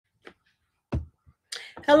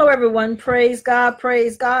Hello, everyone. Praise God.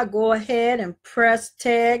 Praise God. Go ahead and press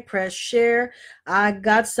tag, press share. I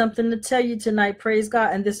got something to tell you tonight. Praise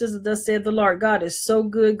God. And this is thus said the Lord. God is so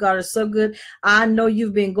good. God is so good. I know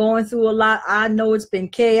you've been going through a lot. I know it's been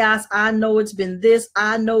chaos. I know it's been this.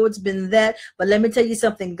 I know it's been that. But let me tell you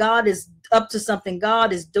something. God is up to something.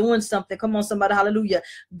 God is doing something. Come on, somebody. Hallelujah.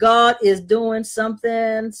 God is doing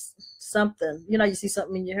something. You know, you see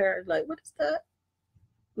something in your hair. Like, what is that?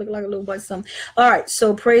 Look like a little bit something. All right,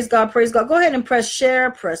 so praise God, praise God. Go ahead and press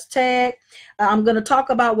share, press tag. I'm going to talk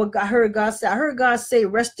about what I heard God say. I heard God say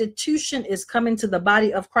restitution is coming to the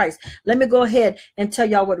body of Christ. Let me go ahead and tell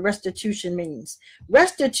y'all what restitution means.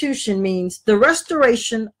 Restitution means the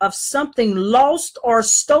restoration of something lost or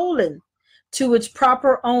stolen to its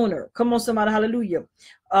proper owner. Come on, somebody, hallelujah.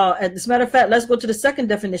 As a matter of fact, let's go to the second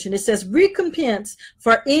definition. It says recompense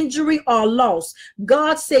for injury or loss.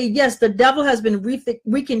 God say, yes, the devil has been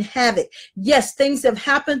wreaking havoc. Yes, things have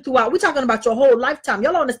happened throughout. We're talking about your whole lifetime.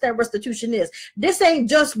 Y'all understand what restitution is. This ain't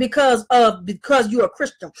just because you're a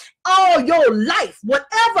Christian. All your life,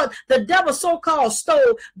 whatever the devil so-called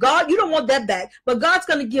stole, God, you don't want that back, but God's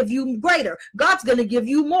going to give you greater. God's going to give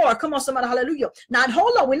you more. Come on, somebody, hallelujah. Now,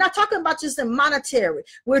 hold on. We're not talking about just in monetary.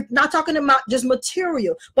 We're not talking about just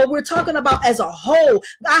material. But we're talking about as a whole.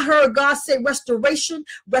 I heard God say restoration,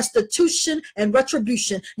 restitution, and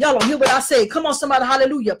retribution. Y'all don't hear what I say. Come on, somebody,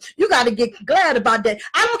 hallelujah. You got to get glad about that.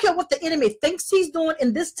 I don't care what the enemy thinks he's doing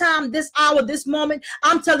in this time, this hour, this moment.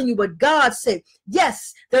 I'm telling you what God said.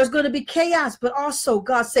 Yes, there's going to be chaos, but also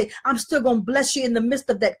God say, I'm still going to bless you in the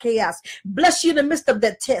midst of that chaos. Bless you in the midst of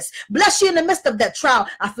that test. Bless you in the midst of that trial.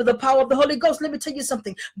 I feel the power of the Holy Ghost. Let me tell you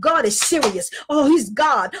something. God is serious. Oh, he's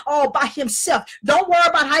God all by himself. Don't worry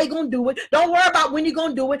about how you're going to do it. Don't worry about when you're going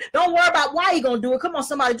to do it. Don't worry about why you're going to do it. Come on,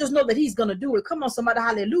 somebody. Just know that he's going to do it. Come on, somebody.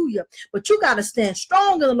 Hallelujah. But you got to stand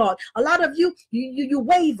strong in the Lord. A lot of you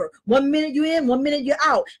waver. 1 minute you're in, 1 minute you're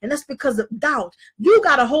out. And that's because of doubt. You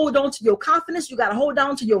got to hold on to your confidence. You got to hold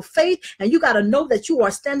on to your faith. And you got to know that you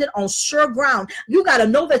are standing on sure ground. You got to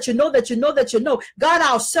know that you know that you know that you know. God,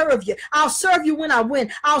 I'll serve you. I'll serve you when I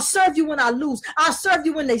win. I'll serve you when I lose. I'll serve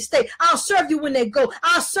you when they stay. I'll serve you when they go.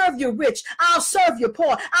 I'll serve you rich. I'll serve you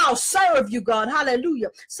poor. I'll serve you, God. Hallelujah.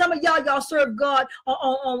 Some of y'all serve God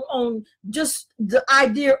on just the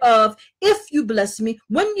idea of if you bless me,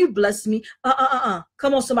 when you bless me,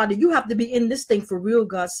 Come on, somebody. You have to be in this thing for real,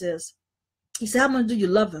 God says. He said, how much do you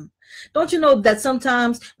love him? Don't you know that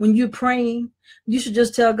sometimes when you're praying, you should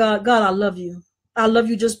just tell God, God, I love you. I love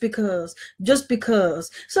you just because.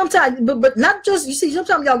 Sometimes, but not just, you see,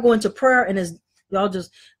 sometimes y'all go into prayer and it's y'all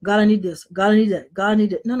just, God, I need this. God, I need that. God, I need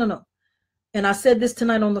that. No. And I said this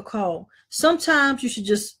tonight on the call. Sometimes you should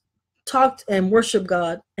just talk and worship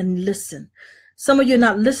God and listen. Some of you are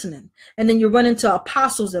not listening. And then you run into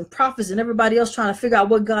apostles and prophets and everybody else trying to figure out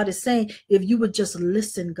what God is saying. If you would just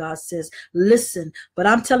listen, God says, listen. But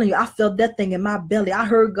I'm telling you, I felt that thing in my belly. I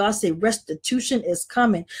heard God say restitution is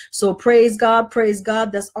coming. So praise God, praise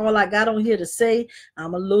God. That's all I got on here to say.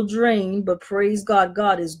 I'm a little drained, but praise God.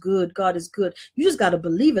 God is good. God is good. You just got to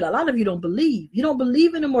believe it. A lot of you don't believe. You don't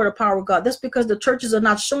believe anymore the power of God. That's because the churches are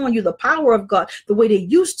not showing you the power of God the way they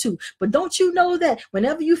used to. But don't you know that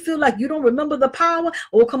whenever you feel like you don't remember the power,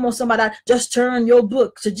 oh, come on, somebody, just turn your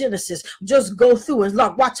book to Genesis. Just go through and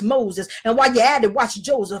watch Moses. And while you're at it, watch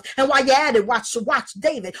Joseph. And while you're at it, watch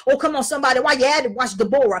David. Oh, come on, somebody, while you're at it, watch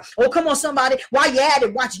Deborah. Oh, come on, somebody, while you're at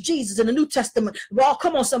it, watch Jesus in the New Testament. Well,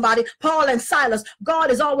 come on, somebody, Paul and Silas.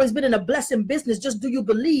 God has always been in a blessing business. Just do you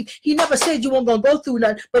believe? He never said you weren't going to go through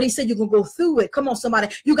nothing, but he said you're going to go through it. Come on, somebody,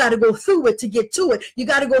 you got to go through it to get to it. You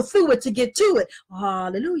got to go through it to get to it.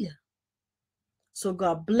 Hallelujah. So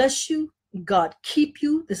God bless you. God keep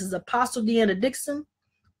you. This is Apostle DEANNA DIXON.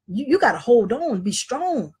 You got to hold on, be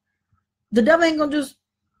strong. The devil ain't going to just,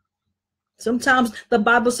 sometimes the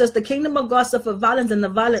Bible says the kingdom of God suffer violence and the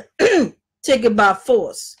violent take it by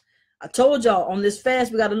force. I told y'all on this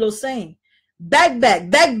fast, we got a little saying, back,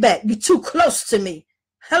 you're too close to me.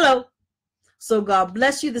 Hello. So God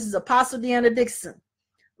bless you. This is Apostle DEANNA DIXON.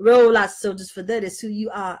 Roll out soldiers, for that is who you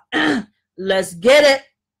are. Let's get it.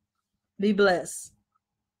 Be blessed.